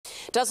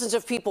Dozens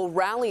of people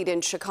rallied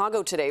in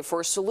Chicago today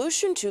for a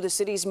solution to the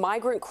city's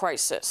migrant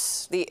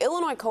crisis. The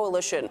Illinois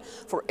Coalition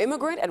for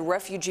Immigrant and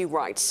Refugee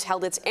Rights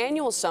held its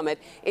annual summit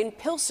in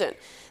Pilsen.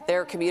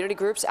 Their community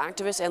groups,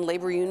 activists, and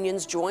labor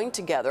unions joined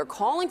together,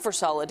 calling for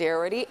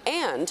solidarity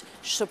and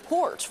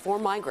support for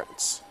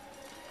migrants.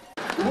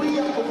 We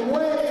are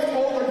way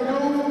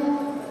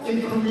overdue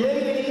in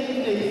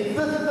creating a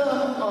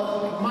system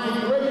of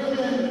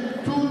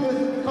migration to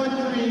this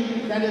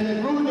country that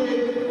is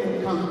rooted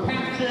in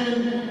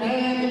compassion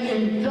and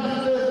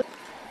injustice.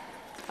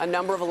 A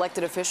number of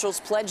elected officials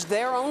pledged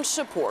their own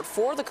support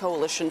for the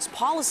coalition's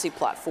policy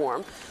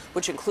platform,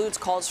 which includes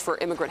calls for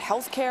immigrant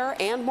health care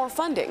and more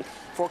funding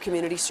for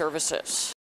community services.